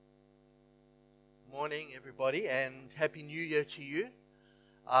Morning, everybody, and Happy New Year to you.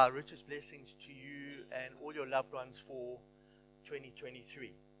 Richest blessings to you and all your loved ones for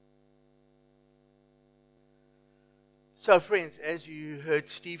 2023. So, friends, as you heard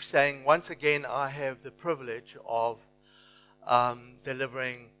Steve saying, once again, I have the privilege of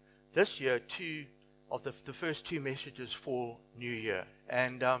delivering this year two of the first two messages for New Year.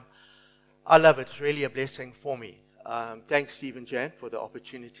 And I love it. It's really a blessing for me. Thanks, Steve and Jan, for the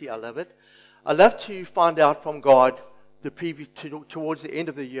opportunity. I love it. I love to find out from God towards the end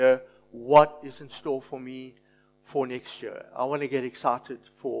of the year what is in store for me for next year. I want to get excited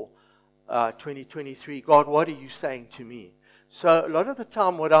for 2023. God, what are you saying to me? So a lot of the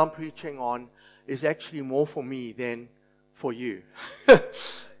time what I'm preaching on is actually more for me than for you.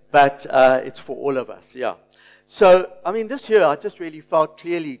 But it's for all of us, yeah. So, this year I just really felt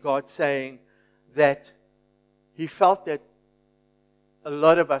clearly God saying that He felt that a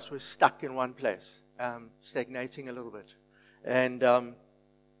lot of us were stuck in one place, stagnating a little bit. And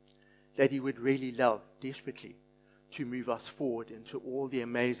that He would really love desperately to move us forward into all the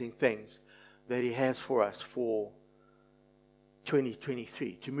amazing things that He has for us for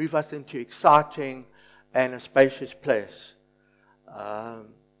 2023. To move us into exciting and a spacious place.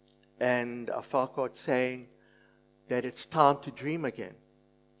 And I felt God saying that it's time to dream again.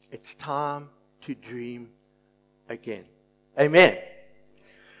 It's time to dream again. Amen.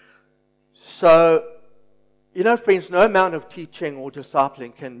 So, friends, no amount of teaching or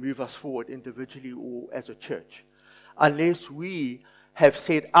discipling can move us forward individually or as a church unless we have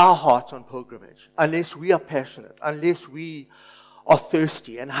set our hearts on pilgrimage, unless we are passionate, unless we are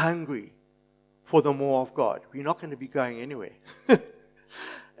thirsty and hungry for the more of God. We're not going to be going anywhere.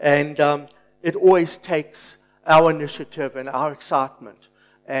 And it always takes our initiative and our excitement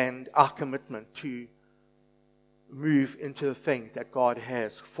and our commitment to move into the things that God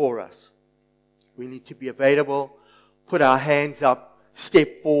has for us. We need to be available, put our hands up,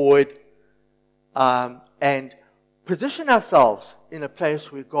 step forward, and position ourselves in a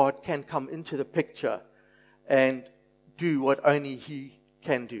place where God can come into the picture and do what only He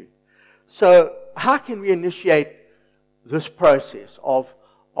can do. So how can we initiate this process of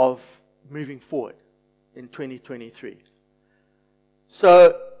moving forward in 2023?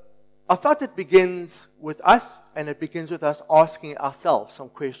 So I thought it begins with us, and it begins with us asking ourselves some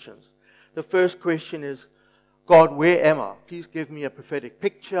questions. The first question is, God, where am I? Please give me a prophetic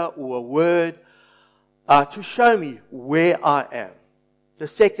picture or a word to show me where I am. The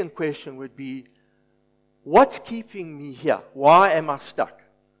second question would be, what's keeping me here? Why am I stuck?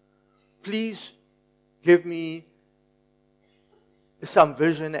 Please give me some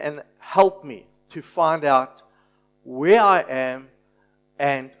vision and help me to find out where I am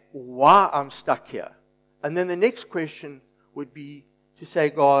and why I'm stuck here. And then the next question would be to say,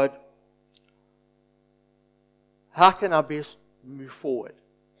 God, how can I best move forward?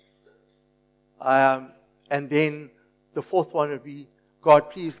 And then the fourth one would be, God,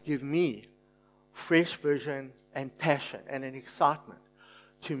 please give me fresh vision and passion and an excitement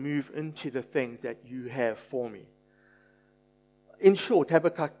to move into the things that you have for me. In short,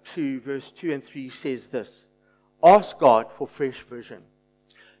 Habakkuk 2 verse 2 and 3 says this: ask God for fresh vision.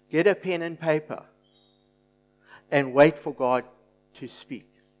 Get a pen and paper and wait for God to speak.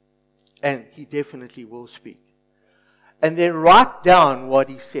 And He definitely will speak. And then write down what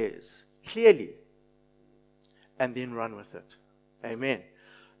He says clearly. And then run with it. Amen.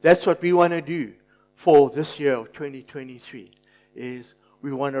 That's what we want to do for this year of 2023. Is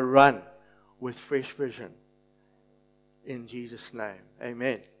we want to run with fresh vision. In Jesus' name.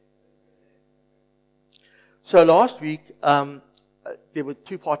 Amen. So last week, there was a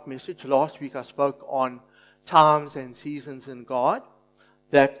two-part message. Last week I spoke on times and seasons in God.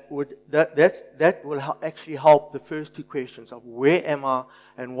 That will actually help the first two questions of where am I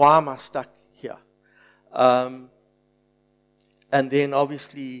and why am I stuck here. And then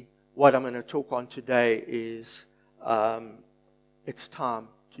obviously what I'm going to talk on today is it's time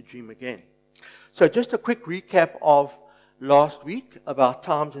to dream again. So just a quick recap of last week about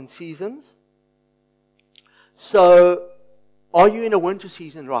times and seasons. So are you in a winter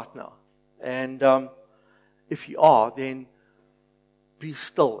season right now? And if you are, then be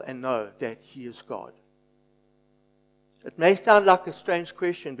still and know that He is God. It may sound like a strange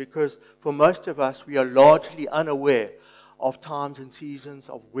question because for most of us, we are largely unaware of times and seasons,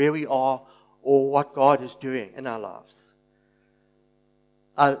 of where we are or what God is doing in our lives.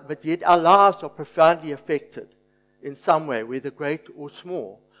 But yet our lives are profoundly affected in some way, whether great or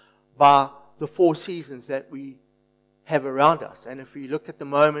small, by the four seasons that we have around us. And if we look at the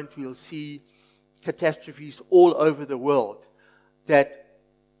moment, we'll see catastrophes all over the world that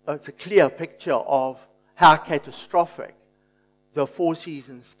it's a clear picture of how catastrophic the four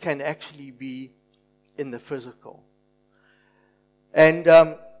seasons can actually be in the physical. And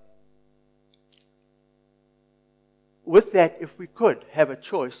with that, if we could have a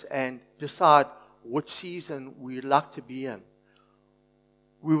choice and decide which season we'd like to be in,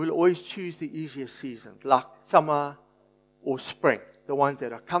 we will always choose the easiest seasons, like summer or spring, the ones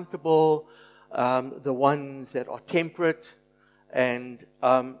that are comfortable, the ones that are temperate, and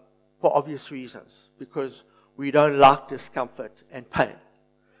for obvious reasons, because we don't like discomfort and pain.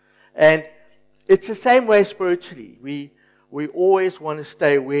 And it's the same way spiritually. We always want to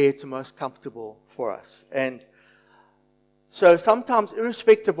stay where it's most comfortable for us. And so sometimes,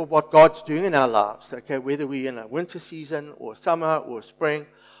 irrespective of what God's doing in our lives, okay, whether we're in a winter season or summer or spring,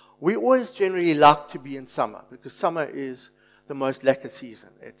 we always generally like to be in summer, because summer is the most lekker season.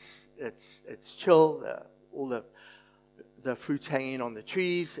 It's chill, all the fruit's hanging on the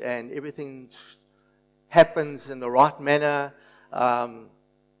trees, and everything happens in the right manner.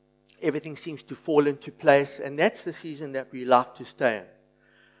 Everything seems to fall into place, and that's the season that we like to stay in.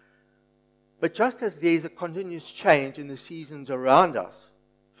 But just as there's a continuous change in the seasons around us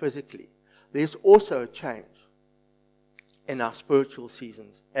physically, there's also a change in our spiritual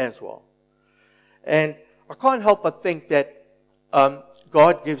seasons as well. And I can't help but think that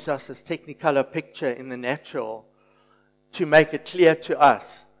God gives us this technicolor picture in the natural to make it clear to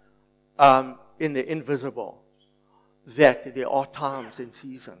us in the invisible that there are times and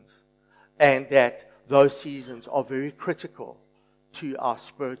seasons, and that those seasons are very critical to our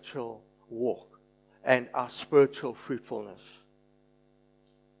spiritual walk and our spiritual fruitfulness.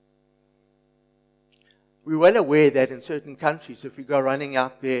 We're well aware that in certain countries, if we go running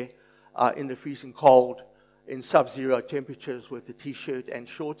out there in the freezing cold, in sub-zero temperatures with a t-shirt and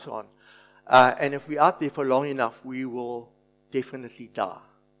shorts on, and if we're out there for long enough, we will definitely die.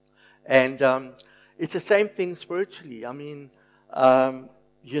 And it's the same thing spiritually. I mean,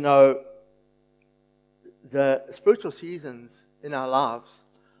 the spiritual seasons in our lives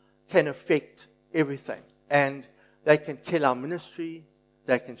can affect everything. And they can kill our ministry,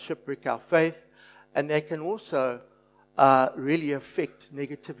 they can shipwreck our faith, and they can also really affect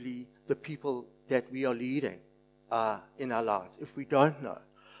negatively the people that we are leading in our lives, if we don't know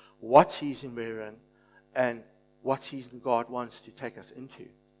what season we're in and what season God wants to take us into.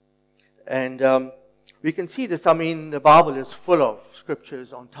 And we can see this. I mean, the Bible is full of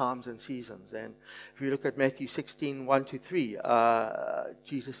scriptures on times and seasons. And if you look at Matthew 16, 1-3,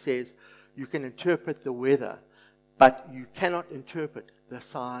 Jesus says, you can interpret the weather, but you cannot interpret the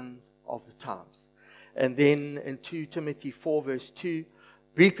signs of the times. And then in 2 Timothy 4, verse 2,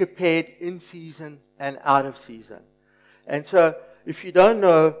 be prepared in season and out of season. And so, if you don't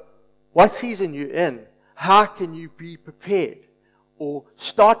know what season you're in, how can you be prepared or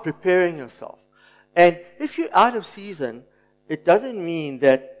start preparing yourself? And if you're out of season, it doesn't mean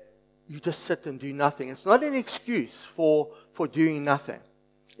that you just sit and do nothing. It's not an excuse for doing nothing.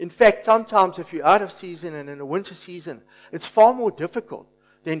 In fact, sometimes if you're out of season and in a winter season, it's far more difficult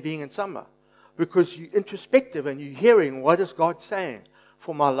than being in summer, because you're introspective and you're hearing, what is God saying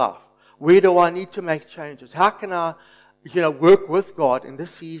for my life? Where do I need to make changes? How can I, work with God in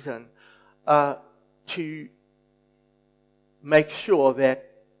this season to make sure that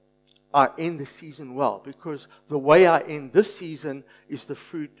I end the season well? Because the way I end this season is the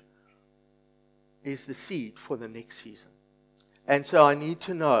fruit, is the seed for the next season. And so I need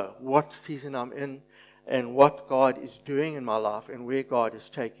to know what season I'm in and what God is doing in my life and where God is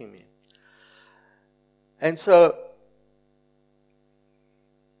taking me. And so,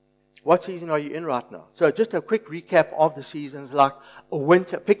 what season are you in right now? So just a quick recap of the seasons. Like a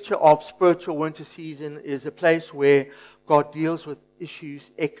picture of spiritual winter season is a place where God deals with issues,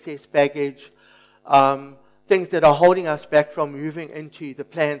 excess baggage, things that are holding us back from moving into the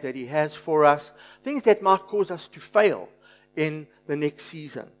plans that He has for us, things that might cause us to fail in the next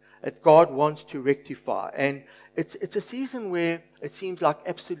season that God wants to rectify. And it's a season where it seems like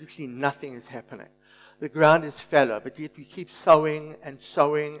absolutely nothing is happening. The ground is fallow, but yet we keep sowing and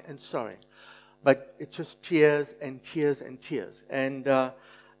sowing and sowing. But it's just tears and tears and tears. And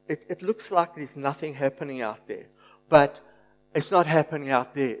it looks like there's nothing happening out there. But it's not happening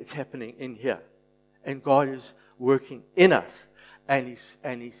out there, it's happening in here. And God is working in us. And He's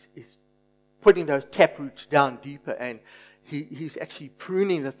putting those taproots down deeper. And He's actually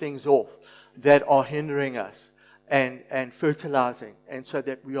pruning the things off that are hindering us and fertilizing. And so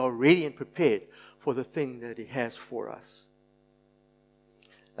that we are ready and prepared for the thing that He has for us.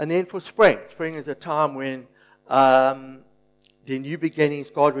 And then for spring is a time when the new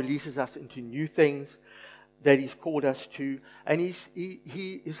beginnings, God releases us into new things. that He's called us to. And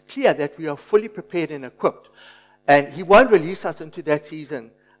He is clear that we are fully prepared and equipped. And He won't release us into that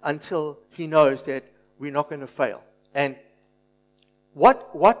season until He knows that we're not going to fail. And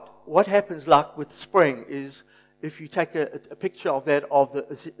what happens like with spring is, if you take a picture of that, of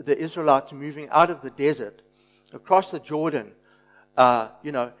the Israelites moving out of the desert, across the Jordan,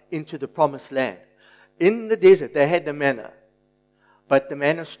 into the promised land. In the desert, they had the manna, but the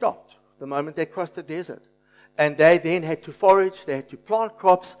manna stopped the moment they crossed the desert. And they then had to forage, they had to plant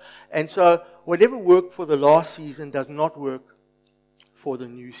crops, and so whatever worked for the last season does not work for the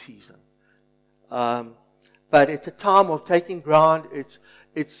new season. But it's a time of taking ground.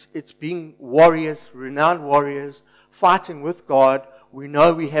 It's being warriors, renowned warriors, fighting with God. We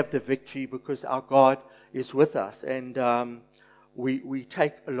know we have the victory because our God is with us. And we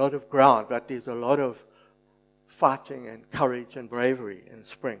take a lot of ground, but there's a lot of fighting and courage and bravery in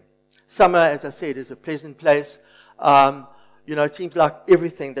spring. Summer, as I said, is a pleasant place. It seems like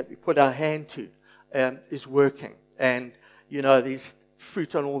everything that we put our hand to is working. And, there's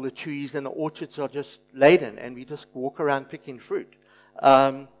fruit on all the trees, and the orchards are just laden, and we just walk around picking fruit.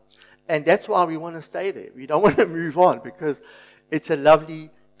 And that's why we want to stay there. We don't want to move on, because it's a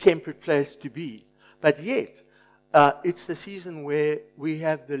lovely, temperate place to be. But yet, it's the season where we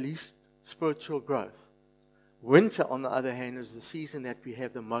have the least spiritual growth. Winter, on the other hand, is the season that we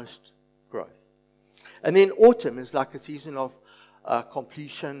have the most growth. And then autumn is like a season of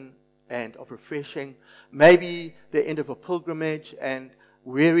completion and of refreshing. Maybe the end of a pilgrimage, and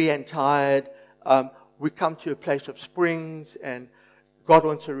weary and tired, we come to a place of springs, and God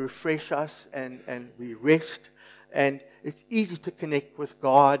wants to refresh us, and we rest. And it's easy to connect with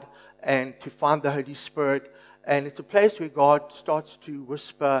God and to find the Holy Spirit. And it's a place where God starts to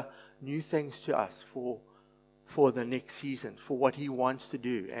whisper new things to us for the next season, for what He wants to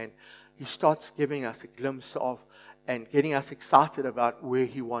do. And He starts giving us a glimpse of and getting us excited about where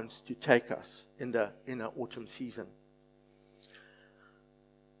He wants to take us in the autumn season.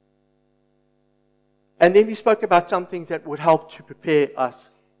 And then we spoke about some things that would help to prepare us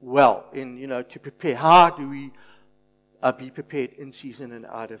well, to prepare. How do we be prepared in season and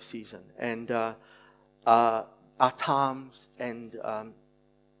out of season? And our times and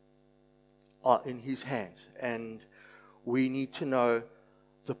are in His hands. And we need to know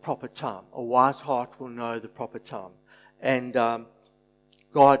the proper time. A wise heart will know the proper time. And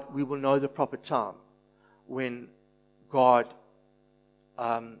we will know the proper time when God,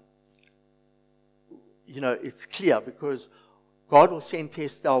 it's clear, because God will send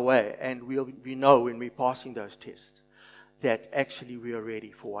tests our way, and we know when we're passing those tests that actually we are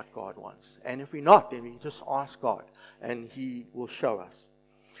ready for what God wants. And if we're not, then we just ask God, and He will show us.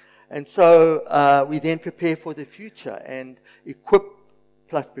 And so we then prepare for the future, and equip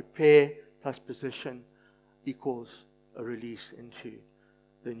plus prepare plus position equals a release into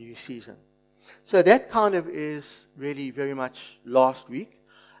the new season. So that kind of is really very much last week.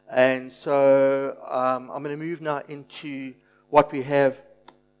 And so I'm going to move now into what we have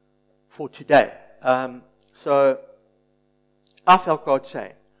for today. So I felt God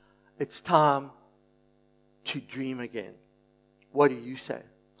saying, it's time to dream again. What do you say?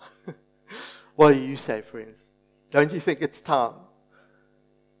 What do you say, friends? Don't you think it's time?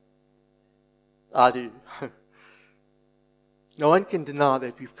 I do. No one can deny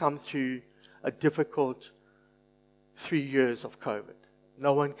that we've come through a difficult 3 years of COVID.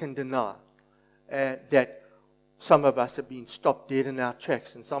 No one can deny that some of us have been stopped dead in our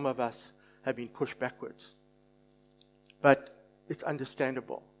tracks, and some of us have been pushed backwards. But it's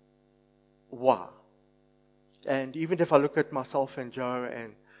understandable. Why? And even if I look at myself and Joe,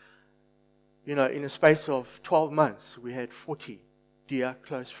 and in a space of 12 months, we had 40 dear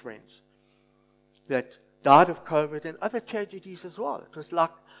close friends that died of COVID and other tragedies as well. It was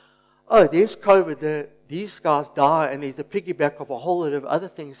like, oh, there's COVID, these guys die, and there's a piggyback of a whole lot of other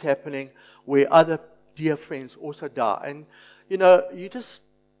things happening where other dear friends also die. And,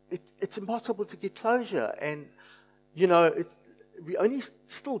 it's impossible to get closure. And, we're only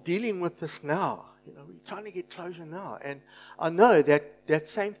still dealing with this now. We're trying to get closure now. And I know that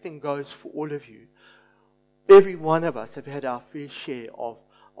same thing goes for all of you. Every one of us have had our fair share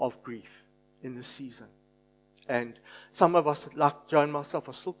of grief in this season. And some of us, like Joe and myself,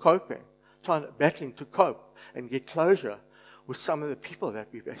 are still battling to cope and get closure with some of the people that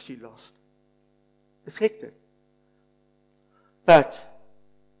we've actually lost. It's hectic. But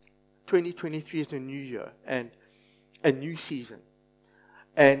 2023 is a new year and a new season.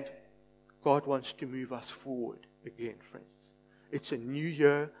 And God wants to move us forward again, friends. It's a new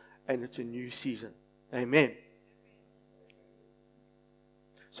year and it's a new season. Amen.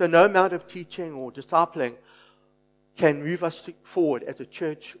 So no amount of teaching or discipling can move us forward as a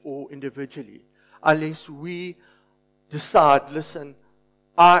church or individually unless we decide, listen,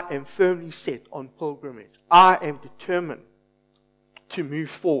 I am firmly set on pilgrimage. I am determined to move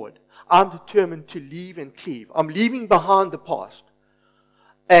forward. I'm determined to leave and cleave. I'm leaving behind the past.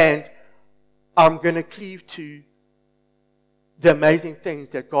 And I'm going to cleave to the amazing things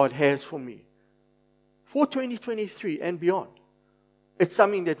that God has for me for 2023 and beyond. It's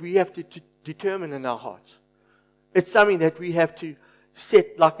something that we have to determine in our hearts. It's something that we have to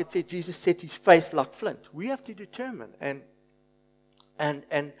set, like it said, Jesus set his face like flint. We have to determine. And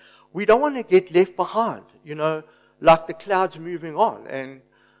we don't want to get left behind, like the clouds moving on.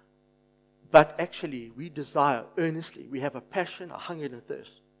 But actually, we desire earnestly. We have a passion, a hunger and a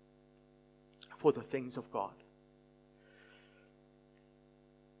thirst for the things of God.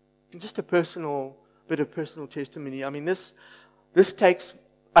 And just a bit of personal testimony. I mean, this takes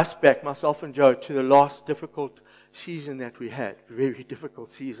us back, myself and Joe, to the last difficult season that we had. Very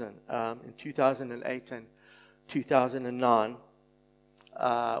difficult season in 2008 and 2009.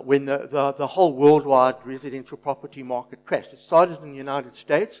 When the whole worldwide residential property market crashed. It started in the United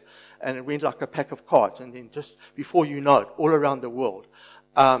States, and it went like a pack of cards. And then just before you know it, all around the world,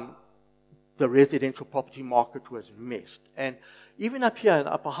 the residential property market was messed. And even up here in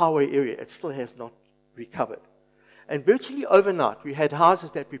the Upper Highway area, it still has not recovered. And virtually overnight, we had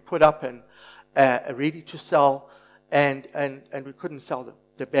houses that we put up and ready to sell, and we couldn't sell them.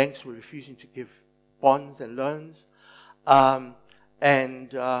 The banks were refusing to give bonds and loans.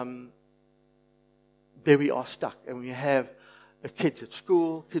 There we are stuck. And we have kids at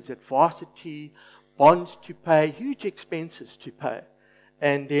school, kids at varsity, bonds to pay, huge expenses to pay.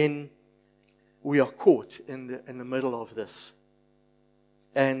 And then we are caught in the middle of this.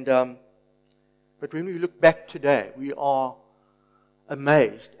 But when we look back today, we are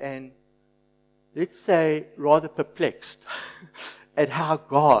amazed and, let's say, rather perplexed at how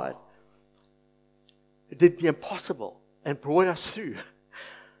God did the impossible and brought us through.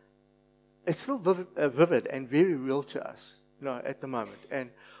 It's still vivid and very real to us, at the moment.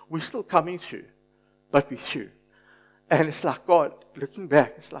 And we're still coming through, but we're through. And it's like God, looking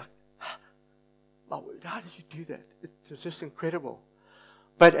back, it's like, my word, how did you do that? It was just incredible.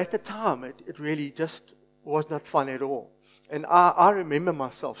 But at the time, it really just was not fun at all. And I remember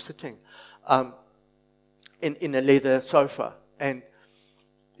myself sitting in a leather sofa and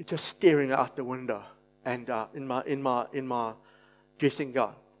just staring out the window and in my dressing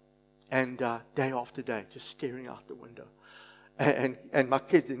gown, and day after day, just staring out the window, and my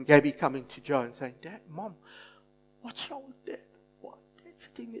kids and Gabby coming to Joe and saying, "Dad, Mom, what's wrong with Dad? What? Dad's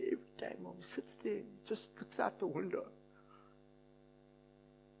sitting there every day. Mom sits there, and just looks out the window."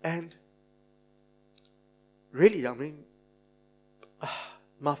 And really, I mean,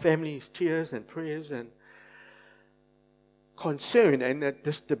 my family's tears and prayers and concern and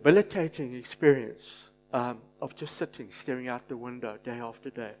this debilitating experience of just sitting, staring out the window day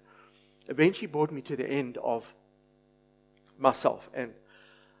after day, eventually brought me to the end of myself. And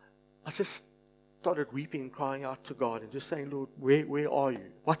I just started weeping and crying out to God and just saying, "Lord, where are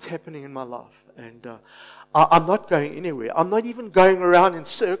you? What's happening in my life?" And I'm not going anywhere. I'm not even going around in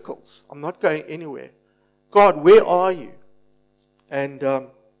circles. I'm not going anywhere. God, where are you? And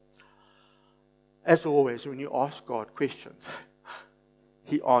as always, when you ask God questions,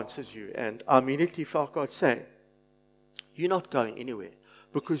 He answers you. And I immediately felt God saying, "You're not going anywhere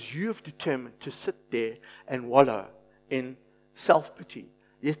because you've determined to sit there and wallow in self-pity.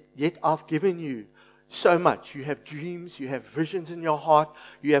 Yet I've given you so much. You have dreams, you have visions in your heart,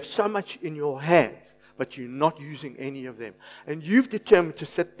 you have so much in your hands, but you're not using any of them. And you've determined to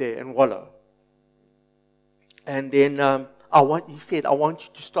sit there and wallow." And then He said, "I want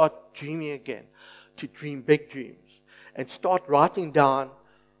you to start dreaming again, to dream big dreams, and start writing down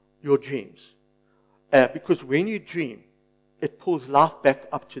your dreams. Because when you dream, it pulls life back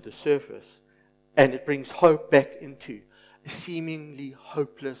up to the surface, and it brings hope back into seemingly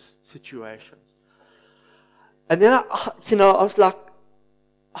hopeless situations." And then I was like,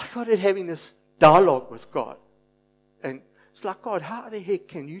 I started having this dialogue with God. And it's like, "God, how the heck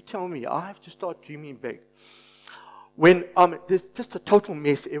can you tell me I have to start dreaming big when there's just a total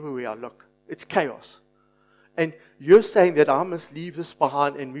mess everywhere I look? It's chaos. And you're saying that I must leave this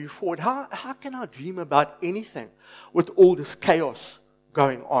behind and move forward. How can I dream about anything with all this chaos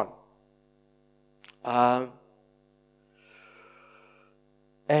going on?"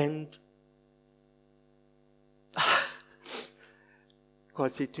 And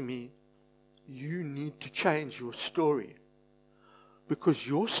God said to me, "You need to change your story, because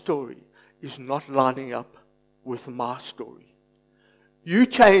your story is not lining up with my story. You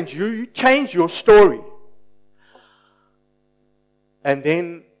change your story. And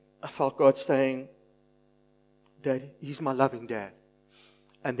then I felt God saying that He's my loving dad.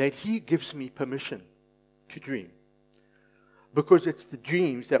 And that He gives me permission to dream. Because it's the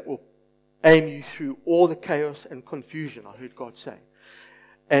dreams that will aim you through all the chaos and confusion, I heard God say.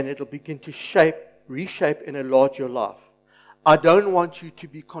 And it'll begin to reshape and enlarge your life. I don't want you to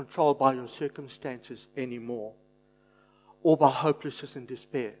be controlled by your circumstances anymore, or by hopelessness and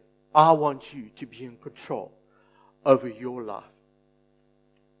despair. I want you to be in control over your life.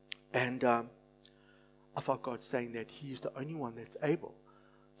 And I felt God saying that He's the only one that's able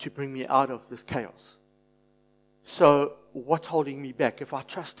to bring me out of this chaos. So what's holding me back? If I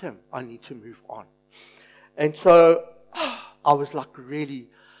trust Him, I need to move on. And so I was like really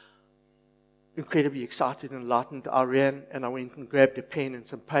incredibly excited and enlightened. I ran and I went and grabbed a pen and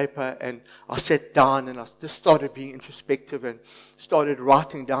some paper, and I sat down and I just started being introspective and started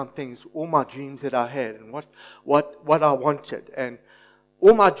writing down things, all my dreams that I had and what I wanted, and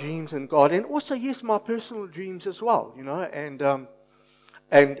all my dreams in God, and also, yes, my personal dreams as well, and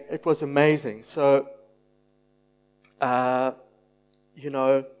it was amazing. So, I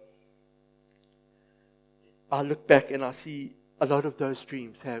look back and I see a lot of those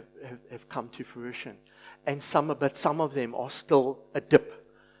dreams have come to fruition. And some of them are still a dip.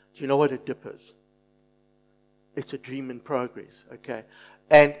 Do you know what a dip is? It's a dream in progress, okay?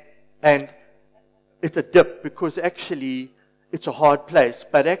 And it's a dip because actually it's a hard place,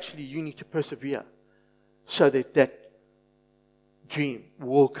 but actually you need to persevere so that dream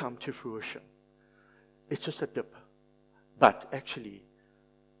will come to fruition. It's just a dip. But actually,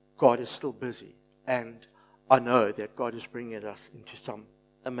 God is still busy. And I know that God is bringing us into some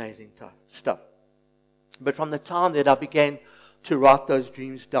amazing stuff. But from the time that I began to write those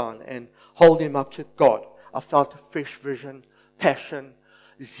dreams down and hold them up to God, I felt a fresh vision, passion,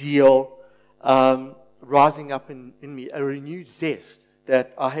 zeal, rising up in me, a renewed zest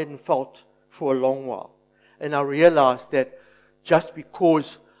that I hadn't felt for a long while. And I realized that just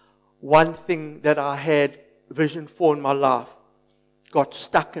because one thing that I had vision for in my life got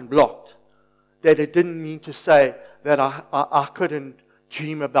stuck and blocked, that it didn't mean to say that I couldn't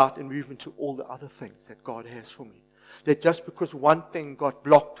dream about and move into all the other things that God has for me. That just because one thing got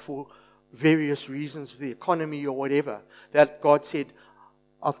blocked for various reasons, the economy or whatever, that God said,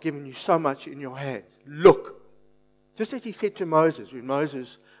 I've given you so much in your hands. Look. Just as He said to Moses, when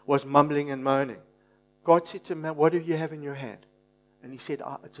Moses was mumbling and moaning, God said to him, what do you have in your hand? And he said,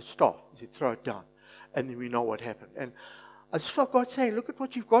 it's a staff. He said, throw it down. And then we know what happened. And I just felt God saying, look at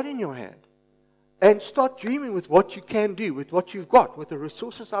what you've got in your hand. And start dreaming with what you can do, with what you've got, with the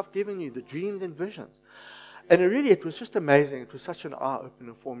resources I've given you, the dreams and visions. And it was just amazing. It was such an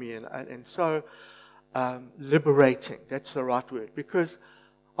eye-opener for me and so liberating. That's the right word. Because,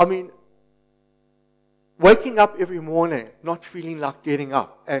 waking up every morning, not feeling like getting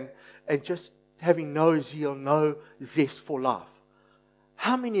up, and just having no zeal, no zest for life.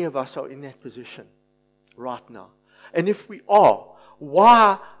 How many of us are in that position right now? And if we are,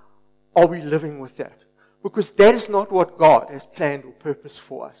 why are we living with that? Because that is not what God has planned or purposed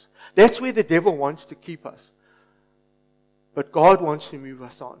for us. That's where the devil wants to keep us. But God wants to move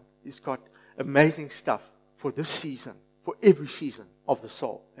us on. He's got amazing stuff for this season, for every season of the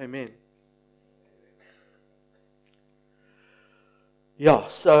soul. Amen. Yeah,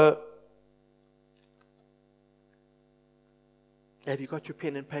 so have you got your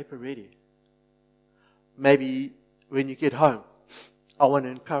pen and paper ready? Maybe when you get home, I want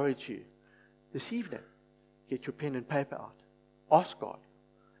to encourage you this evening, get your pen and paper out. Ask God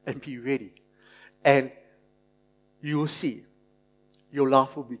and be ready. And you will see your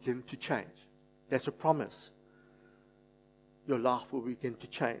life will begin to change. That's a promise. Your life will begin to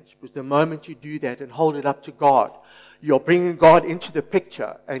change. Because the moment you do that and hold it up to God, you're bringing God into the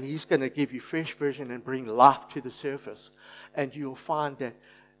picture, and He's going to give you fresh vision and bring life to the surface. And you'll find that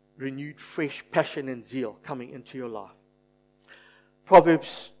renewed, fresh passion and zeal coming into your life.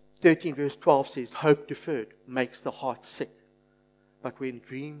 Proverbs 13 verse 12 says, hope deferred makes the heart sick. But when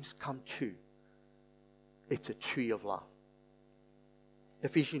dreams come true, it's a tree of life.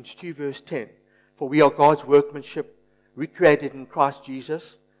 Ephesians 2 verse 10, for we are God's workmanship, recreated in Christ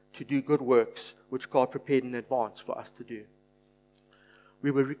Jesus to do good works, which God prepared in advance for us to do.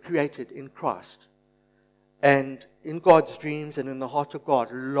 We were recreated in Christ and in God's dreams and in the heart of God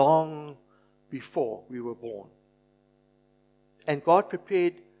long before we were born. And God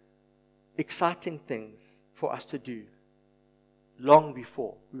prepared exciting things for us to do long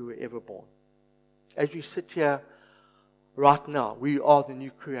before we were ever born. As we sit here right now, we are the new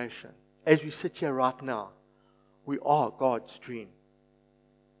creation. As we sit here right now, we are God's dream.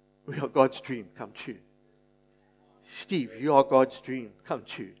 We are God's dream come true. Steve, you are God's dream come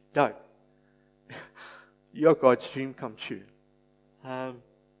true. Doug, you are God's dream come true.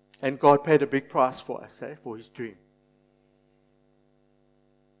 And God paid a big price for us, for His dream.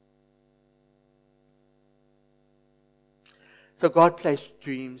 So God placed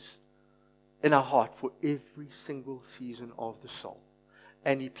dreams in our heart for every single season of the soul.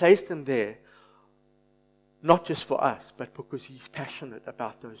 And He placed them there not just for us, but because He's passionate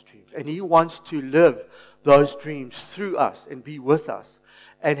about those dreams. And He wants to live those dreams through us and be with us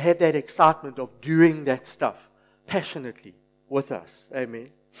and have that excitement of doing that stuff passionately with us. Amen.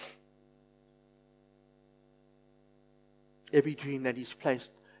 Every dream that He's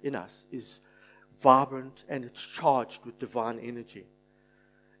placed in us is vibrant and it's charged with divine energy.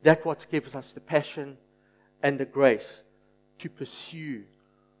 That's what gives us the passion and the grace to pursue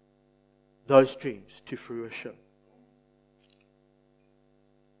those dreams to fruition.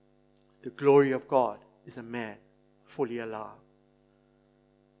 The glory of God is a man fully alive.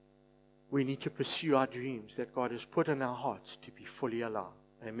 We need to pursue our dreams that God has put in our hearts to be fully alive.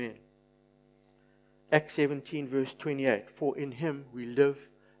 Amen. Acts 17 verse 28. For in Him we live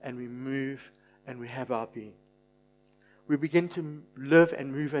and we move and we have our being. We begin to live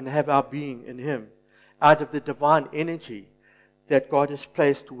and move and have our being in Him out of the divine energy that God has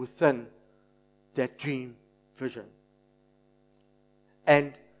placed within that dream vision.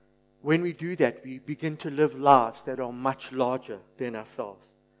 And when we do that, we begin to live lives that are much larger than ourselves.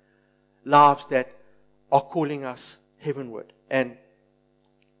 Lives that are calling us heavenward, and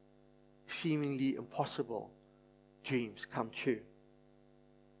seemingly impossible dreams come true.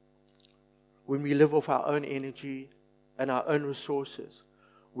 When we live off our own energy and our own resources,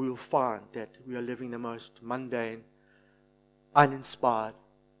 we will find that we are living the most mundane, uninspired,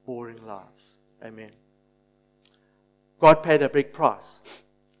 boring lives. Amen. God paid a big price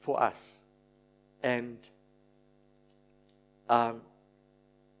for us. And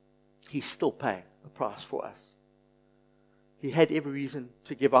He's still paying a price for us. He had every reason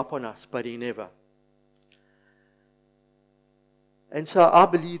to give up on us, but He never. And so I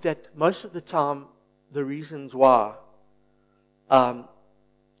believe that most of the time, the reasons why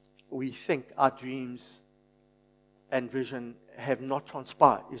we think our dreams and vision have not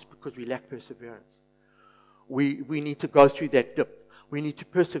transpired is because we lack perseverance. We need to go through that dip. We need to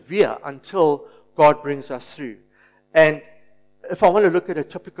persevere until God brings us through. And if I want to look at a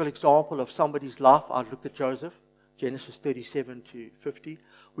typical example of somebody's life, I'd look at Joseph, Genesis 37 to 50.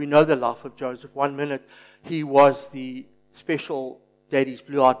 We know the life of Joseph. 1 minute, he was the special daddy's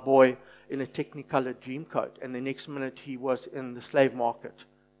blue-eyed boy in a technicolored dream coat. And the next minute, he was in the slave market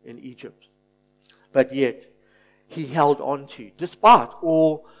in Egypt. But yet, he held on to, despite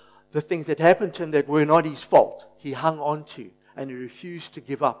all the things that happened to him that were not his fault, he hung on to, and he refused to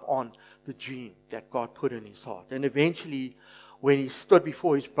give up on the dream that God put in his heart. And eventually, when he stood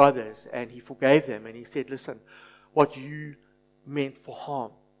before his brothers and he forgave them and he said, listen, what you meant for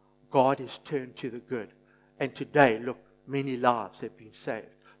harm, God has turned to the good. And today, look, many lives have been saved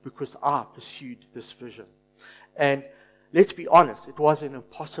because I pursued this vision. And let's be honest, it was an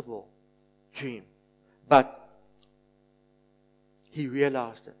impossible dream. But he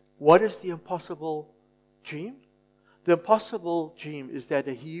realized it. What is the impossible dream? The impossible dream is that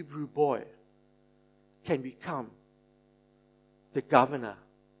a Hebrew boy can become the governor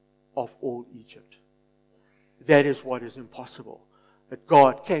of all Egypt. That is what is impossible. That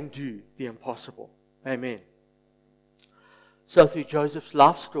God can do the impossible. Amen. So through Joseph's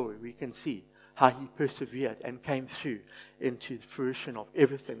life story, we can see how he persevered and came through into the fruition of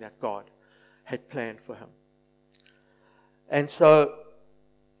everything that God had planned for him. And so,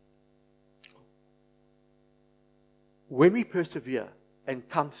 when we persevere and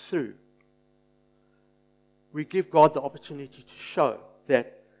come through, we give God the opportunity to show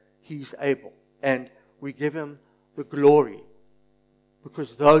that He's able. And we give Him the glory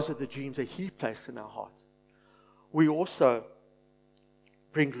because those are the dreams that He placed in our hearts. We also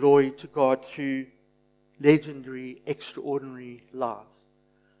bring glory to God through legendary, extraordinary lives.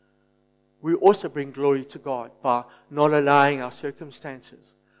 We also bring glory to God by not allowing our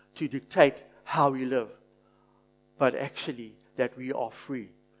circumstances to dictate how we live, but actually that we are free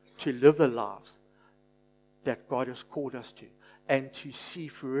to live the lives that God has called us to and to see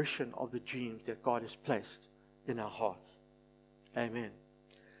fruition of the dreams that God has placed in our hearts. Amen.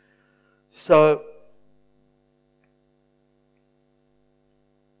 So,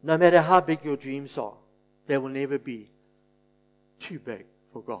 no matter how big your dreams are, they will never be too big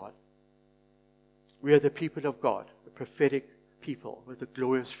for God. We are the people of God, the prophetic people with a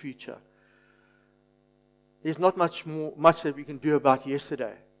glorious future. There's not much that we can do about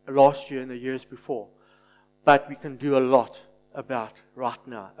yesterday, last year and the years before. But we can do a lot about right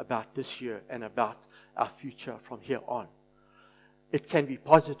now, about this year, and about our future from here on. It can be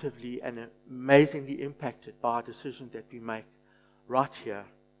positively and amazingly impacted by our decisions that we make right here,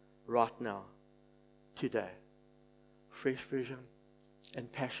 right now, today. Fresh vision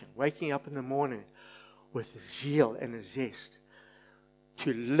and passion. Waking up in the morning with zeal and a zest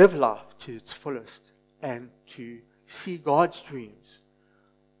to live life to its fullest and to see God's dreams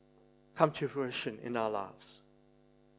come to fruition in our lives.